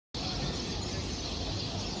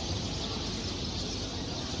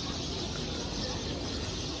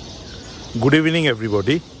Good evening,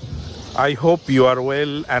 everybody. I hope you are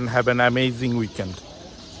well and have an amazing weekend.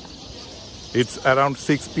 It's around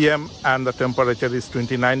 6 p.m. and the temperature is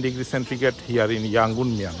 29 degrees centigrade here in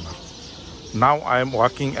Yangon, Myanmar. Now I am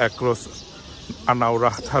walking across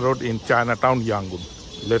Anaurata Road in Chinatown, Yangon.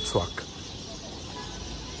 Let's walk.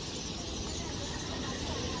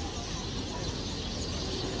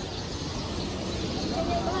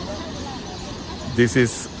 This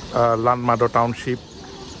is Lanmado Township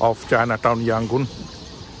of Chinatown, Yangon.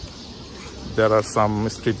 There are some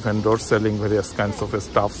street vendors selling various kinds of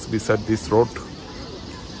stuffs beside this road.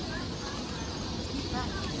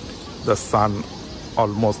 The sun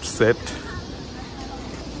almost set.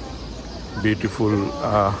 Beautiful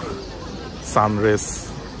sun rays.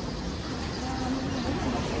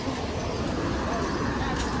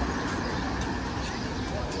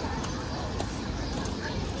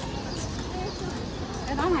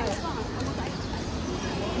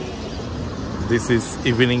 This is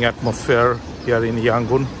evening atmosphere here in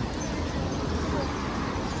Yangon.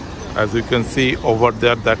 As you can see over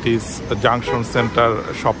there, that is a Junction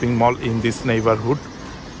Center shopping mall in this neighborhood.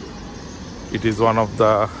 It is one of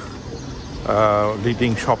the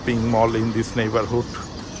leading shopping mall in this neighborhood.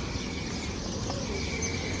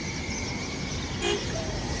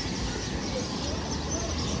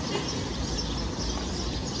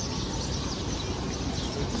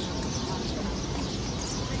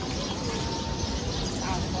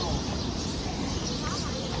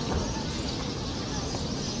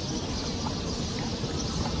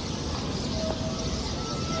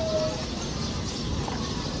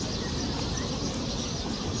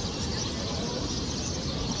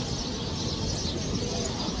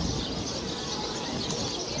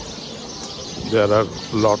 There are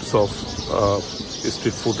lots of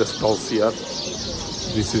street food stalls here.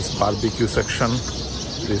 This is barbecue section.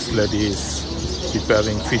 This lady is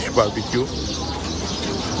preparing fish barbecue.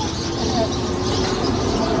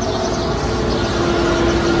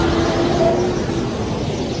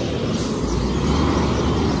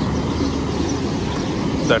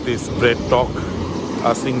 That is Bread Talk,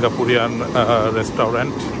 a Singaporean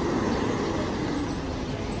restaurant.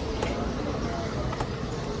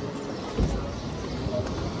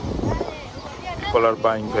 People are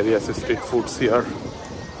buying various street foods here.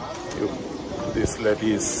 This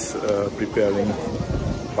lady is preparing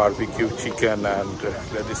barbecue chicken and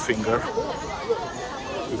lady's finger.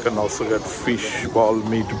 You can also get fish ball,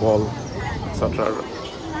 meat ball, etc.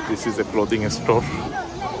 This is a clothing store.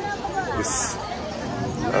 This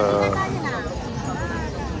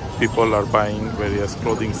people are buying various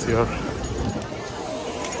clothing here.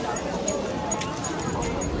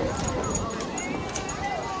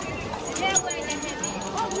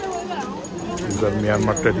 These are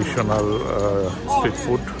Myanmar traditional street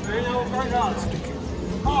food.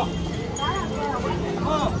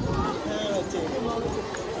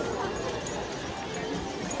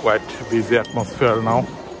 Quite busy atmosphere now.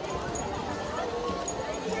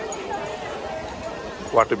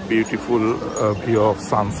 What a beautiful view of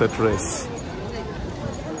sunset rays.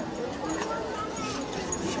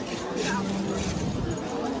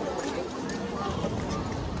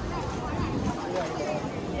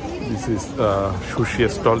 This is a sushi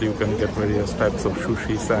stall. You can get various types of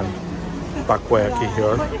sushis and takoyaki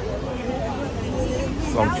here.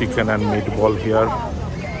 Some chicken and meatball here.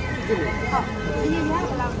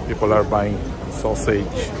 People are buying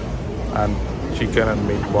sausage and chicken and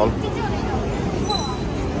meatball.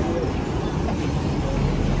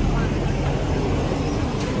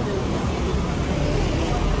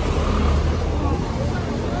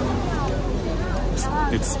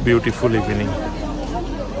 It's beautiful evening.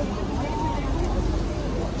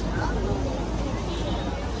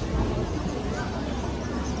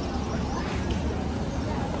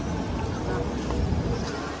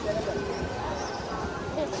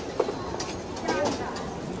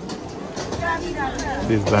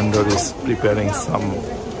 This vendor is preparing some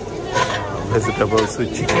vegetables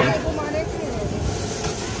with chicken.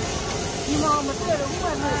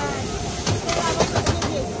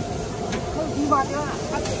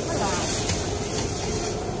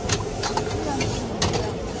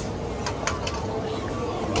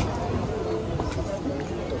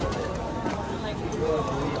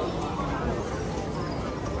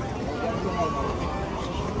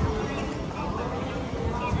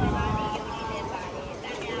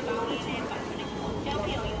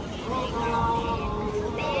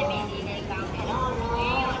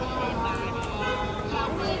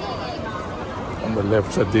 On the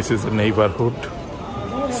left side, this is a neighborhood,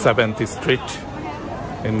 7th Street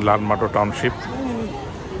in Lanmado Township.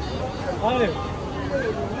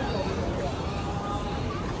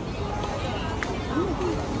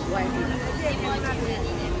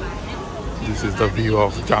 This is the view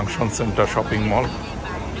of Junction Center shopping mall.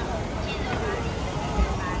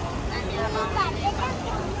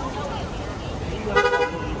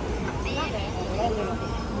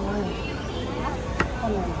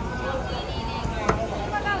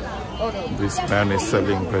 This man is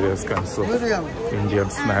selling various kinds of Indian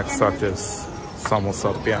snacks such as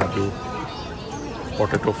samosa, pyaju,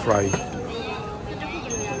 potato fry,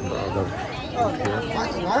 and the other here.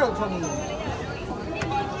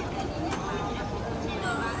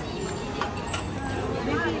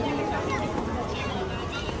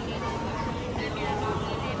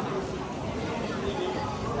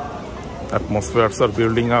 Atmospheres are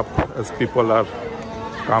building up as people are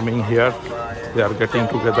coming here. They are getting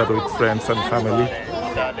together with friends and family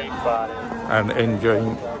and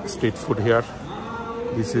enjoying street food here.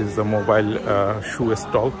 This is the mobile shoe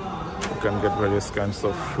stall. You can get various kinds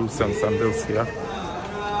of shoes and sandals here.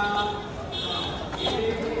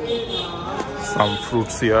 Some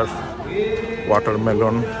fruits here,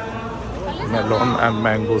 watermelon, melon and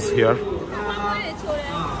mangoes here.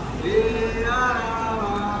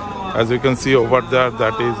 As you can see over there,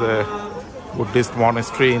 that is a Buddhist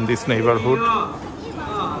monastery in this neighborhood.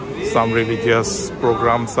 Some religious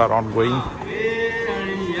programs are ongoing.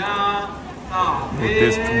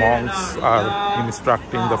 Buddhist monks are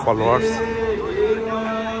instructing the followers.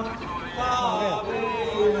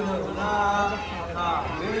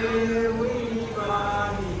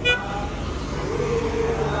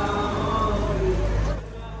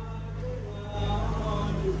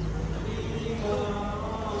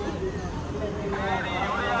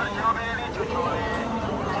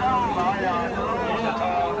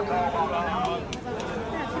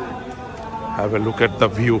 Have a look at the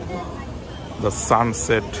view, the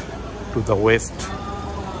sunset to the west.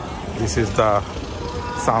 This is the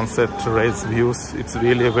sunset rays views. It's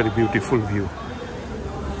really a very beautiful view.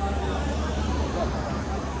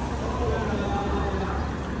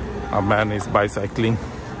 A man is bicycling.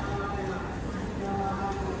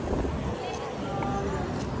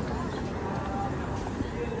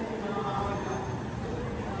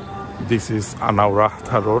 This is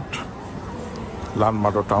Anaurata Road,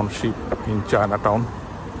 Lanmado Township in Chinatown.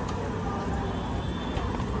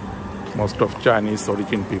 Most of Chinese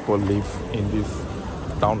origin people live in this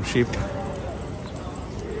township.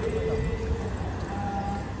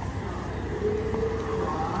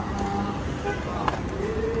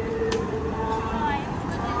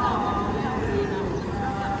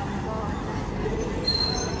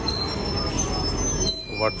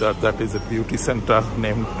 Over there, that is a beauty center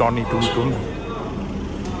named Tony Tuntun.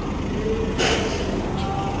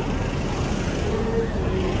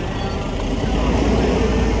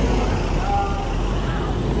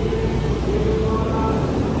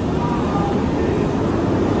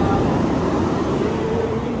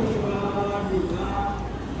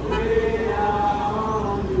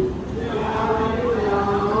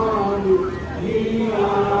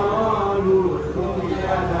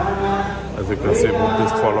 You can see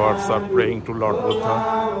Buddhist followers are praying to Lord Buddha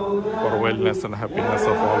for wellness and happiness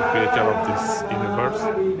of all creatures of this universe.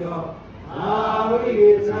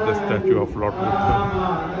 This is the statue of Lord Buddha.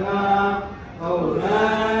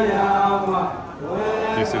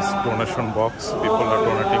 This is donation box. People are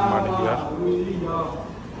donating money here.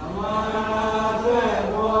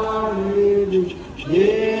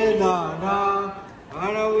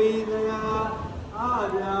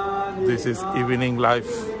 This is evening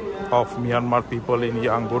life of Myanmar people in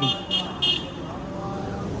Yangon.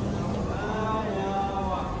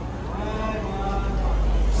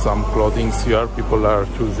 Some clothing here, people are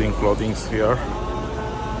choosing clothing here.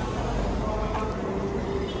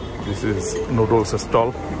 This is noodles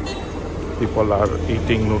stall. People are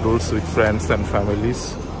eating noodles with friends and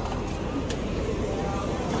families.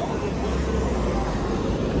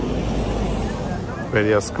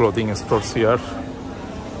 Various clothing stores here.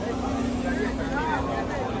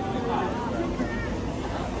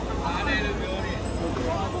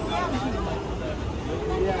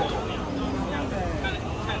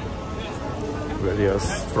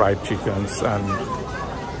 Various fried chickens and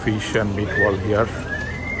fish and meatball here.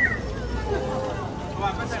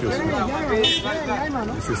 Excuse me.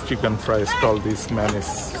 This is chicken fry stall. This man is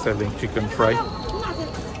selling chicken fry.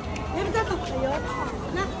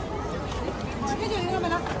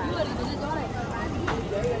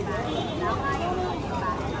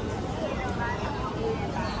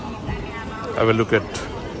 Have a look at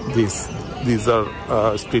this. These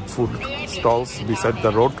are street food stalls beside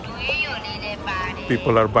the road.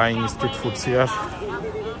 People are buying street foods here.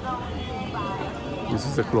 This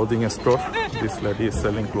is a clothing store. This lady is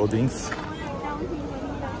selling clothing.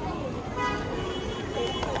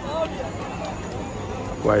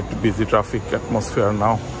 Quite busy traffic atmosphere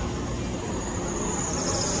now.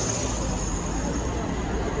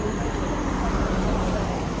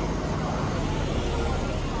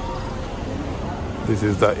 This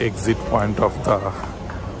is the exit point of the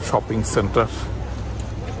shopping center,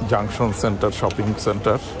 Junction Center Shopping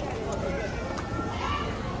Center.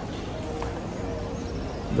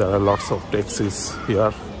 There are lots of taxis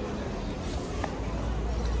here.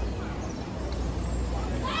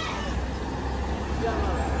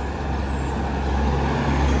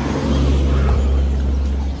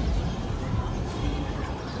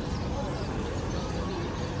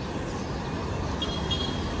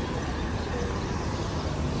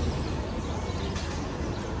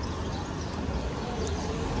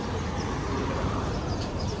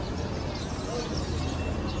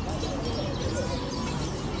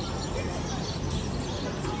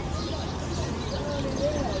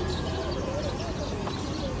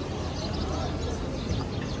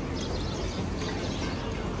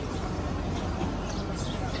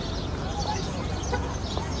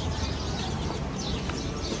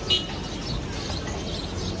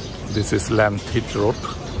 This is Lanthit Road.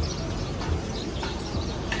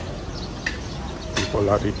 People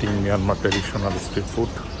are eating Myanmar traditional street food.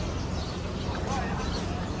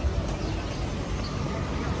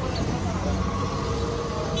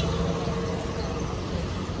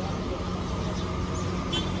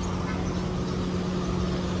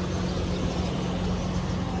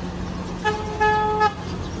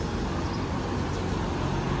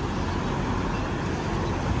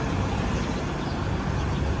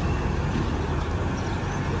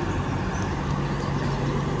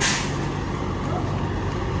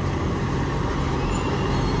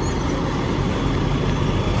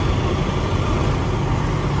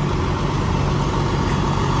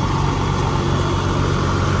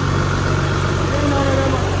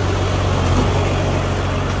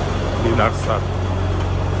 Cleaners are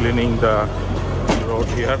cleaning the road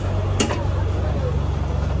here.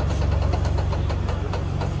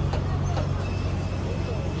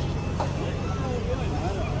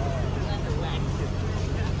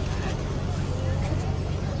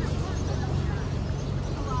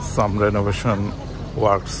 Some renovation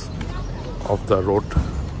works of the road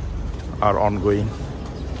are ongoing.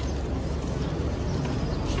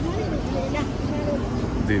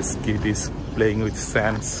 This kid is playing with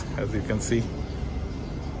sands, as you can see.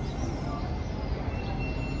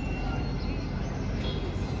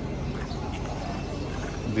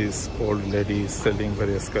 This old lady is selling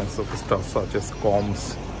various kinds of stuff such as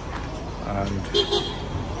combs and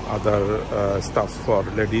other stuff for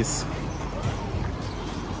ladies.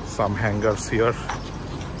 Some hangers here.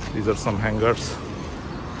 These are some hangers.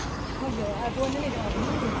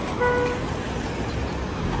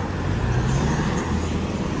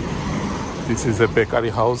 This is a bakery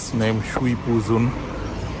house named Shui Puzun.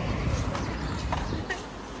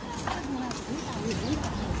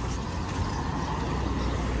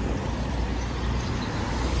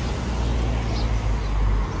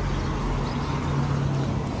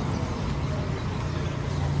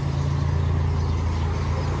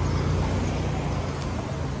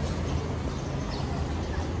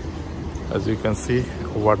 As you can see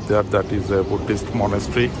over there, that is a Buddhist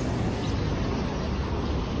monastery.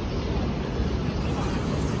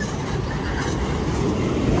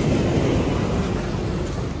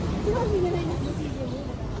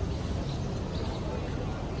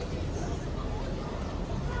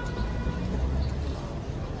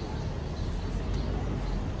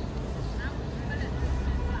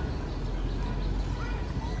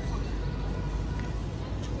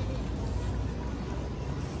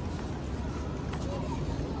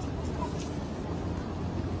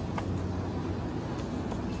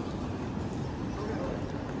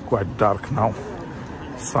 Quite dark now.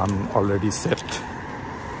 Sun already set.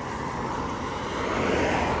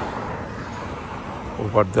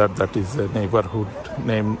 Over there, that is a neighborhood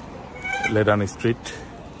named Ledan Street.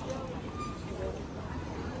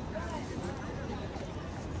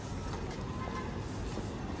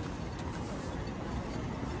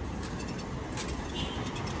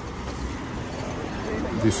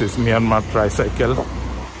 This is Myanmar tricycle.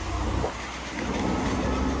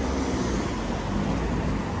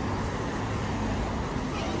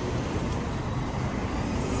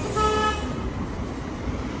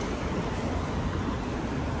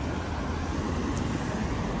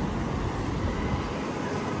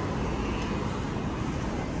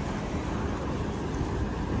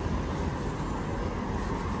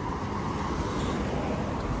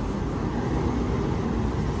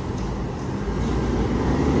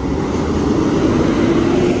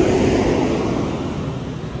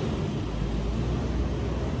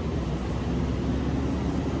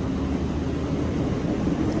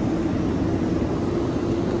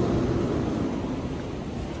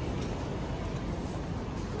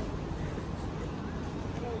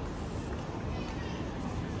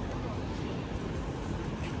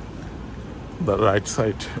 the right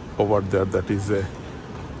side over there, that is a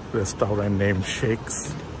restaurant named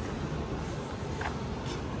Shakes.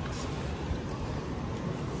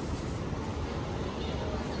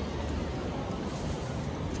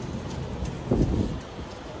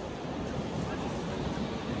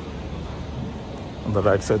 On the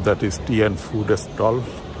right side, that is tea and food stall.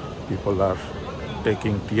 People are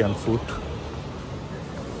taking tea and food.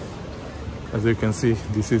 As you can see,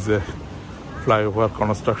 this is a flyover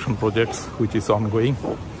construction project which is ongoing.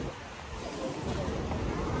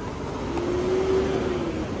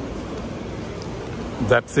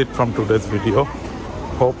 That's it from today's video.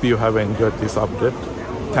 Hope you have enjoyed this update.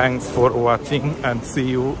 Thanks for watching and see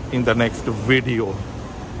you in the next video.